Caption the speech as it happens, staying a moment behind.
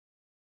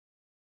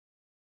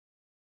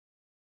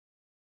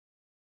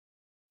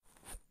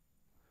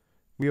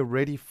we are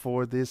ready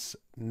for this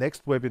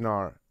next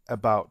webinar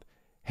about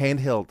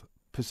handheld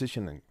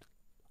positioning,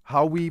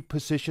 how we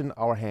position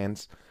our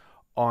hands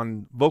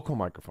on vocal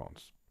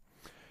microphones.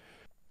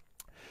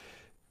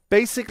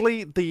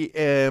 Basically,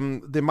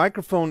 the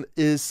microphone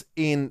is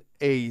in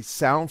a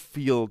sound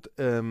field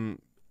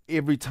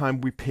every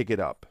time we pick it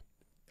up.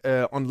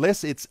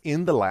 Unless it's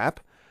in the lab,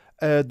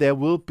 there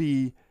will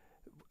be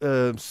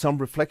some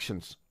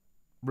reflections.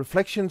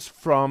 Reflections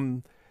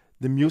from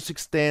the music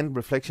stand,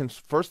 reflections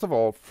first of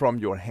all from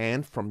your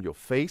hand, from your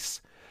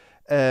face,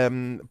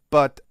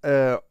 but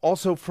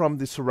also from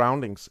the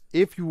surroundings.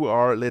 If you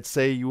are, let's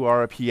say you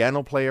are a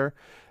piano player,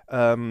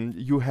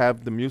 you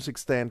have the music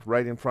stand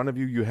right in front of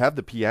you, you have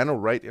the piano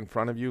right in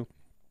front of you,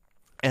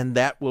 and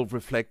that will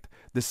reflect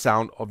the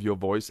sound of your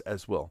voice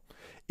as well.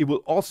 It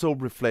will also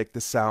reflect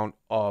the sound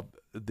of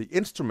the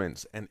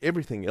instruments and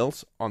everything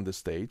else on the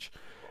stage.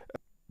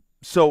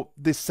 So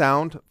the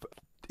sound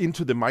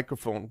into the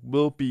microphone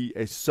will be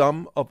a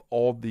sum of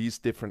all these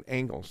different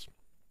angles.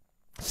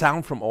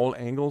 Sound from all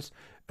angles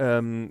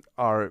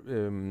are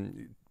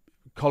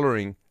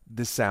coloring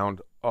the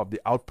sound of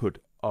the output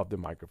of the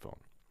microphone.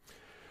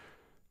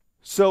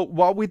 So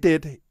what we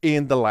did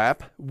in the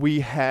lab,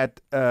 we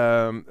had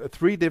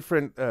 3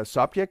 different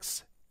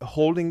subjects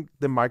holding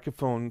the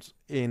microphones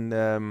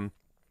in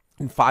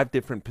 5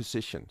 different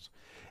positions.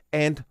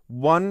 And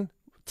one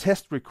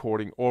test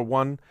recording or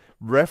one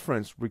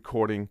reference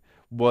recording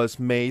was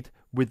made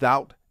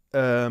without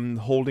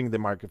holding the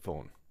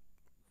microphone.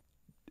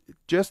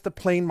 Just a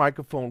plain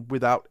microphone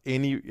without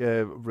any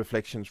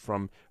reflections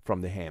from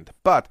the hand.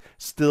 But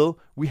still,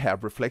 we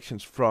have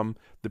reflections from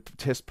the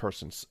test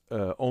person's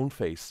own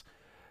face.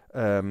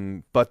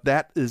 But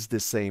that is the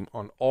same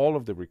on all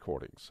of the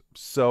recordings.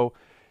 So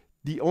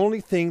the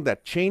only thing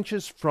that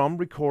changes from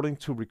recording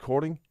to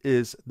recording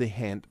is the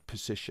hand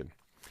position.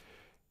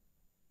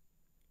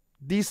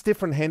 These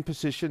different hand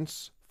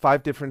positions,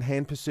 5 different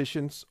hand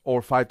positions,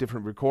 or 5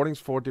 different recordings,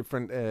 4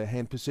 different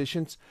hand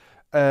positions,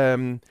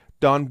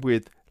 done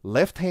with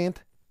left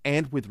hand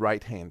and with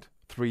right hand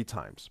 3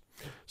 times.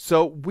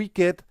 So we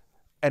get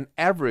an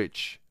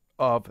average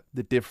of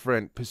the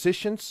different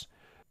positions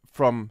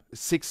from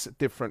 6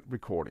 different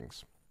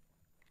recordings.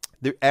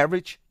 The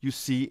average you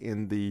see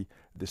in the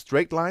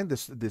straight line,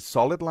 the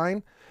solid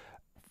line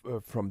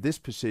from this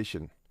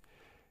position.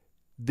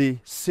 The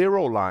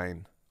 0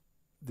 line,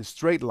 the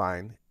straight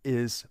line,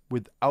 is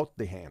without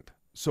the hand.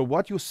 So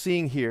what you're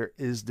seeing here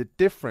is the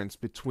difference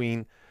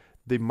between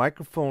the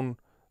microphone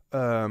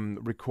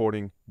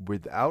recording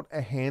without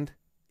a hand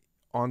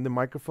on the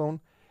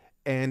microphone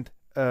and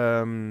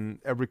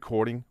a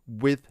recording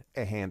with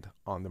a hand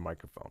on the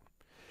microphone.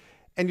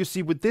 And you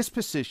see with this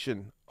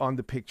position on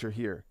the picture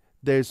here,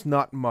 there's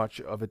not much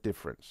of a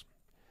difference.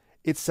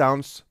 It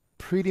sounds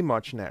pretty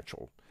much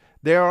natural.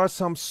 There are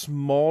some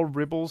small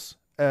ripples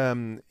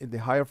in the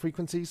higher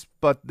frequencies,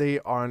 but they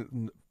are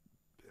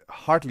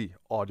hardly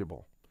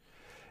audible.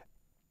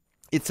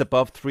 It's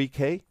above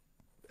 3K,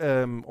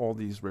 all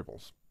these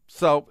ripples.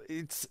 So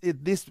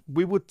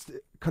we would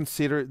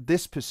consider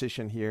this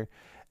position here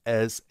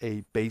as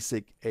a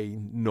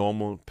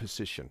normal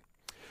position.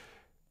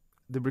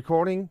 The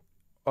recording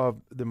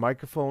of the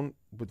microphone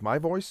with my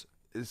voice,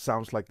 it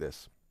sounds like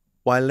this.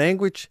 While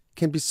language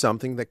can be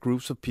something that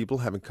groups of people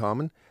have in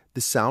common,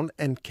 the sound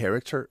and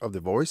character of the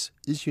voice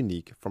is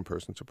unique from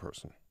person to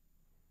person.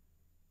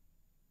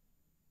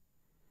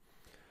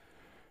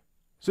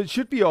 So it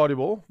should be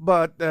audible,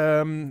 but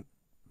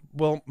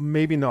well,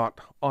 maybe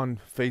not on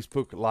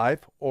Facebook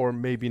Live, or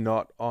maybe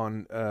not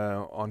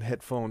on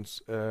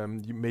headphones.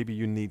 Maybe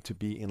you need to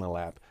be in a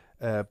lab.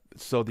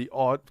 So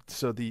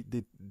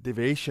the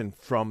deviation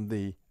from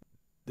the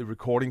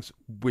recordings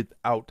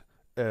without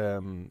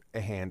a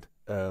hand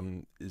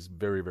is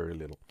very, very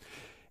little.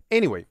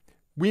 Anyway,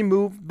 we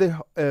move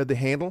the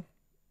handle.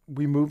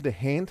 We move the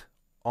hand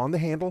on the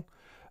handle,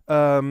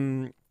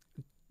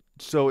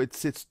 so it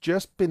sits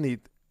just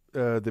beneath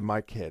the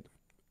mic head.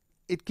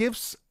 It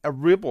gives a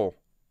ripple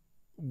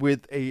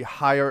with a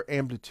higher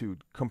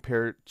amplitude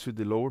compared to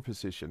the lower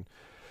position,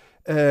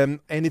 and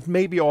it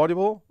may be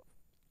audible.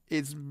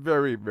 It's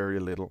very, very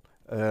little.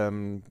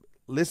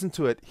 Listen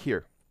to it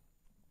here.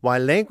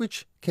 While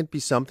language can be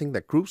something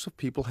that groups of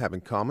people have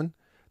in common,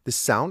 the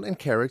sound and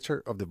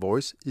character of the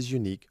voice is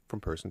unique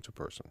from person to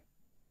person.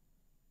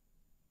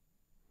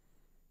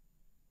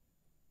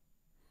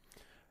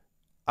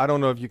 I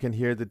don't know if you can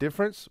hear the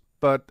difference,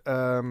 but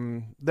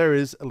there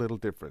is a little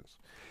difference.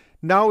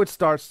 Now it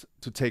starts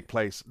to take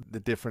place, the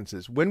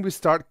differences. When we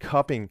start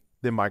cupping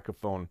the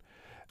microphone,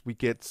 we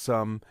get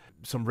some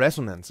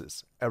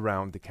resonances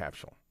around the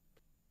capsule.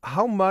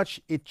 How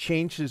much it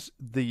changes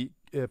the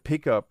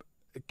pickup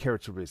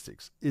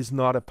characteristics is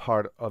not a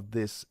part of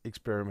this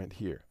experiment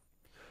here.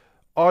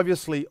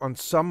 Obviously, on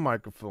some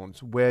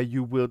microphones where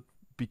you will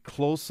be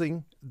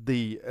closing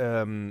the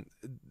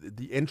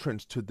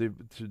entrance to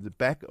the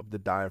back of the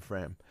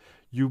diaphragm,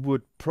 you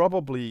would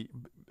probably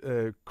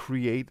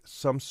create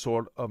some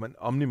sort of an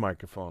omni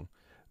microphone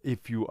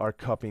if you are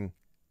cupping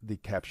the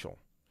capsule.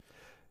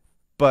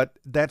 But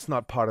that's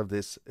not part of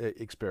this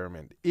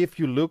experiment. If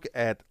you look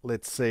at,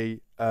 let's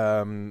say,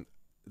 the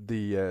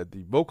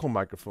vocal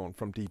microphone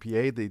from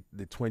DPA,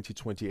 the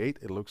 2028,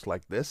 it looks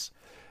like this.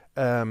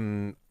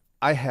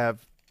 I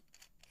have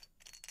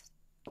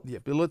the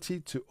ability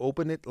to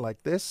open it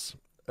like this.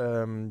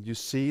 You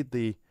see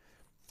the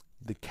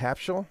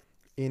capsule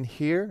in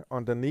here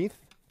underneath.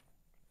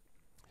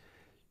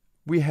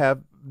 We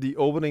have the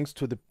openings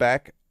to the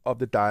back of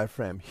the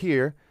diaphragm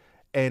here,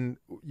 and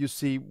you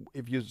see,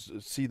 if you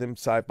see them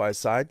side by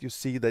side, you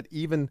see that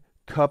even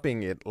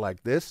cupping it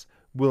like this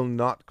will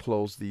not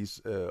close these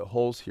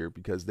holes here,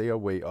 because they are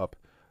way up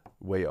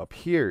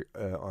here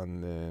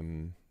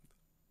on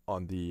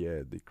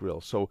the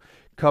grill. So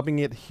cupping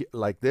it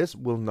like this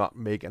will not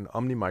make an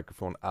omni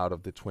microphone out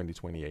of the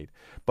 2028.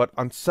 But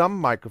on some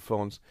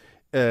microphones,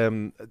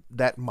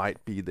 that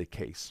might be the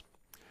case.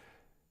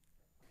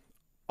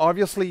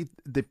 Obviously,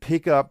 the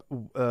pickup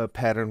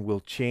pattern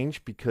will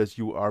change because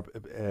you are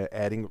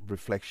adding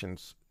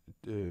reflections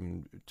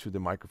to the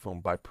microphone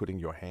by putting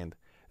your hand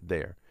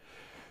there.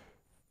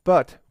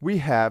 But we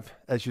have,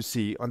 as you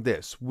see on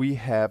this, we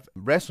have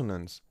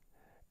resonance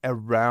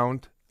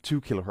around 2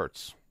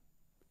 kilohertz.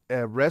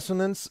 A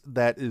resonance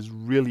that is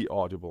really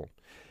audible.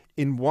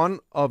 In one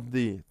of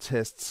the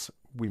tests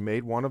we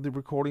made, one of the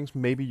recordings,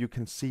 maybe you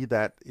can see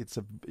that it's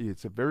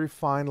a very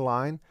fine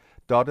line,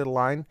 dotted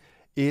line.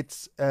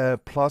 It's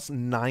plus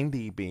 9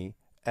 dB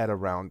at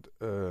around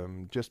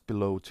just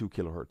below 2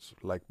 kilohertz,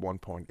 like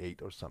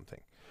 1.8 or something.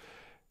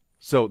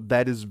 So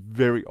that is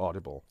very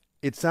audible.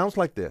 It sounds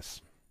like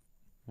this.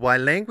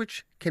 While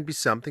language can be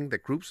something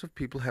that groups of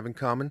people have in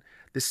common,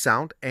 the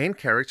sound and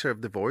character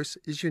of the voice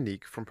is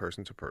unique from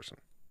person to person.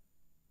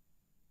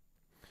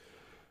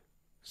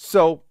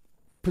 So,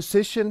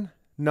 position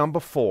number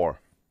 4.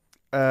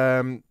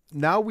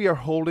 Now we are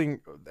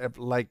holding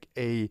like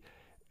a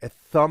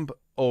thumb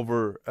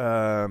over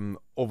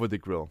the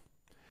grill.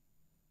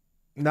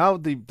 Now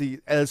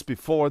as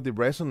before, the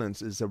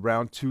resonance is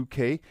around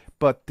 2K,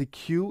 but the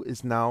Q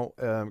is now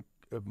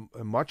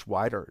much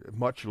wider,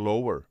 much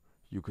lower,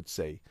 you could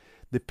say.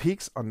 The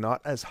peaks are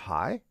not as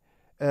high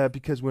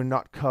because we're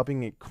not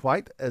cupping it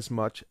quite as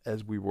much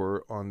as we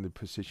were on the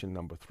position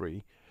number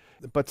 3.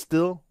 But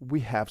still,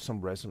 we have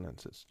some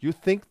resonances. You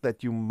think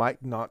that you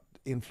might not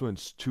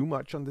influence too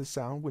much on the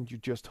sound when you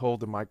just hold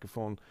the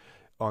microphone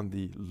on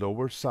the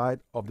lower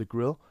side of the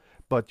grill,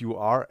 but you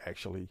are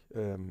actually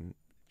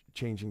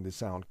changing the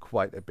sound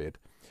quite a bit.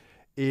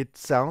 It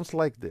sounds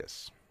like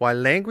this. While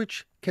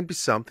language can be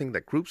something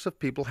that groups of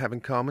people have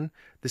in common,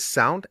 the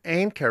sound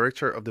and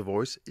character of the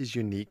voice is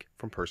unique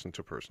from person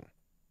to person.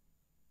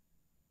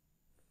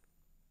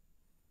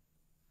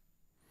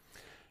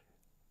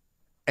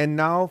 And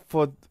now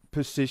for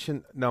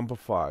position number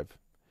 5.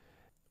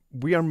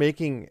 We are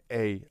making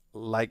a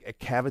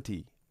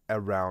cavity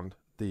around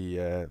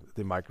the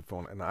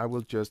microphone, and I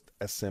will just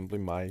assemble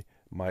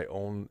my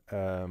own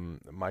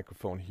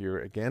microphone here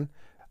again.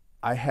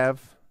 I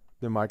have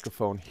the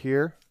microphone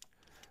here,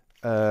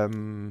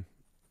 and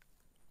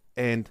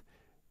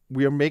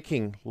we are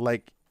making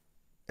like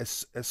a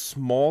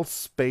small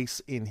space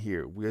in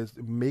here. We are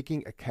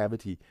making a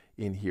cavity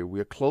in here.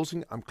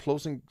 I'm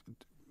closing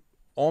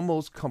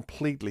almost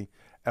completely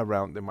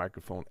around the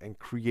microphone and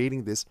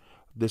creating this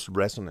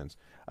resonance.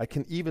 I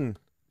can even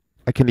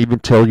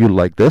tell you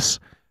like this.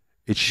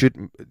 It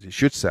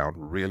should sound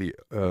really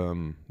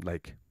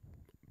like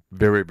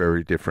very,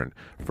 very different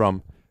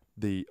from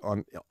the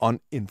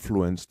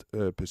uninfluenced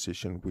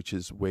position, which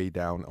is way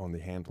down on the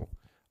handle.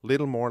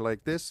 Little more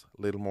like this,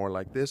 little more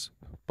like this,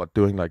 but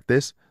doing like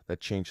this, that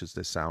changes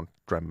the sound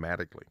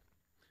dramatically.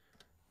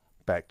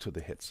 Back to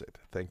the headset.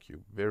 Thank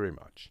you very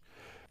much.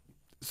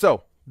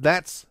 So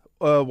that's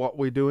what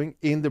we're doing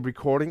in the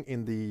recording.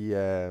 In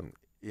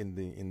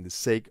the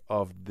sake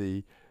of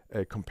the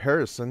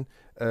comparison,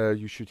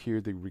 you should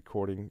hear the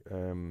recording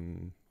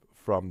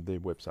from the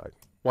website.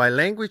 While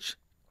language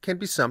can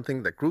be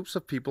something that groups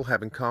of people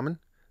have in common,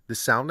 the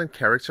sound and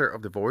character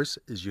of the voice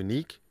is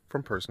unique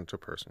from person to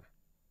person.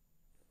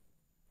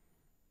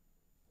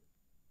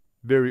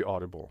 Very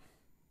audible.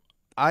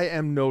 I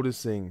am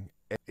noticing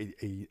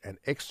an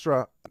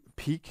extra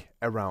peak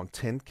around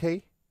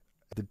 10K,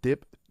 the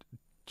dip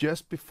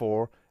just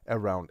before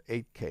around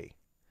 8K.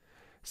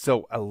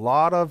 So a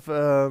lot of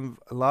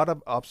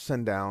ups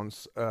and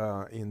downs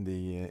in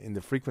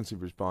the frequency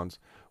response,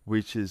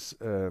 which is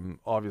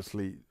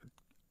obviously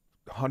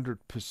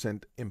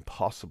 100%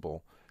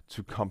 impossible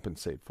to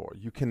compensate for.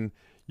 You can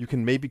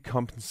maybe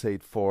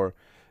compensate for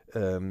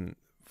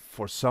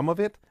some of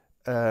it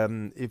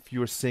if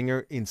your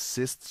singer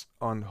insists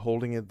on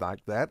holding it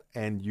like that,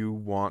 and you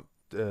want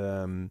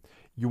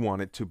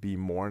it to be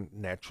more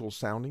natural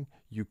sounding.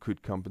 You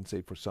could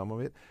compensate for some of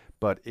it,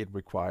 but it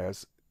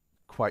requires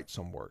quite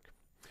some work.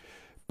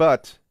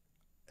 But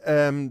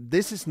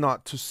this is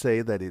not to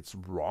say that it's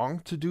wrong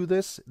to do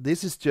this.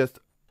 This is just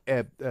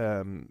a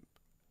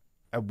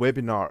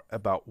webinar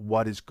about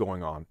what is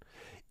going on.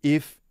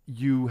 If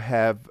you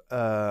have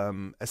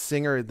a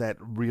singer that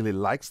really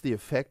likes the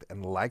effect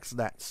and likes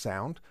that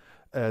sound,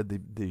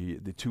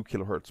 the 2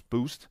 kilohertz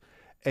boost,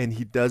 and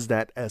he does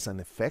that as an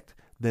effect,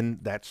 then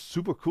that's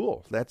super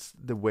cool. That's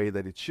the way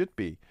that it should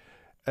be.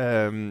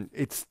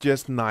 It's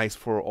just nice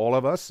for all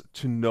of us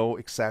to know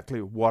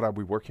exactly what are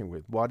we working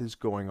with, what is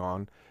going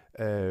on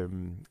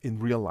in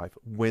real life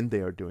when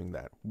they are doing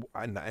that,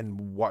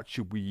 and what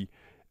should we,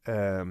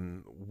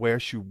 where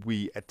should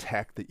we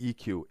attack the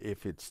EQ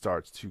if it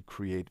starts to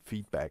create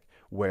feedback?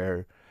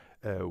 Where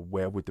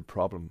would the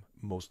problem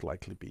most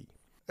likely be?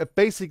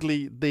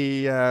 Basically,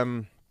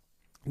 the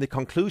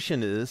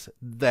conclusion is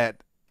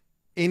that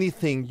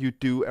anything you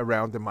do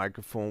around the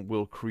microphone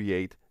will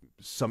create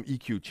some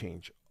EQ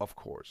change, of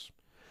course.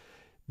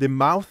 The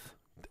mouth,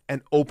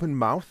 an open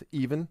mouth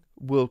even,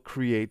 will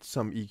create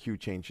some EQ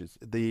changes.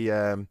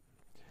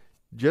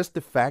 Just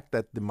the fact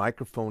that the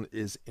microphone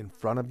is in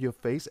front of your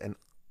face, and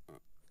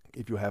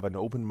if you have an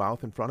open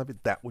mouth in front of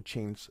it, that would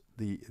change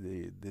the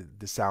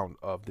sound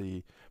of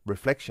the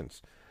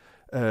reflections.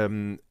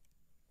 And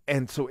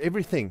so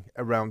everything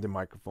around the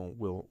microphone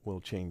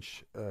will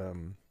change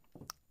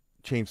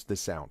the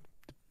sound.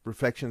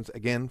 Reflections,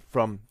 again,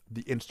 from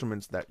the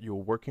instruments that you're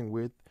working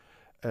with.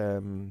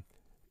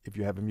 If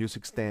you have a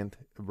music stand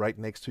right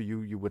next to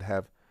you, you would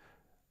have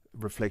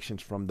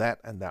reflections from that,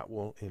 and that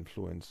will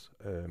influence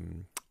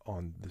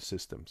on the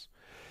systems.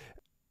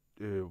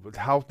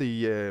 How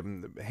the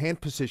hand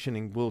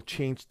positioning will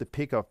change the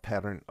pickup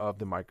pattern of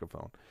the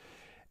microphone.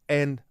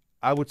 And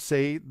I would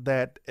say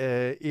that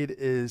it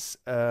is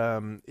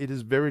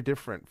very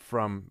different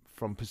from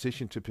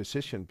position to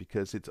position,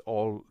 because it's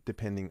all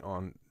depending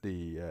on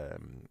the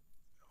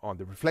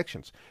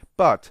reflections.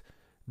 But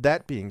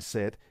that being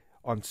said,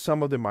 on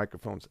some of the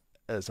microphones,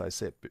 as I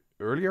said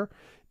earlier,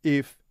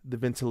 if the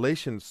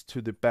ventilations to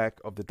the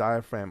back of the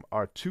diaphragm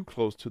are too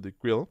close to the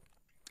grill,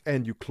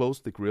 and you close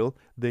the grill,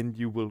 then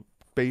you will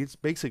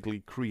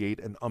basically create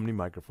an omni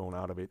microphone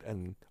out of it,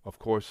 and of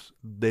course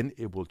then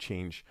it will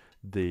change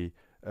the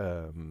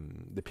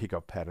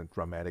pickup pattern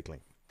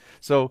dramatically.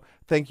 So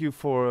thank you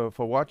for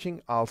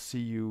watching. I'll see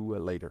you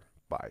later.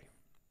 Bye.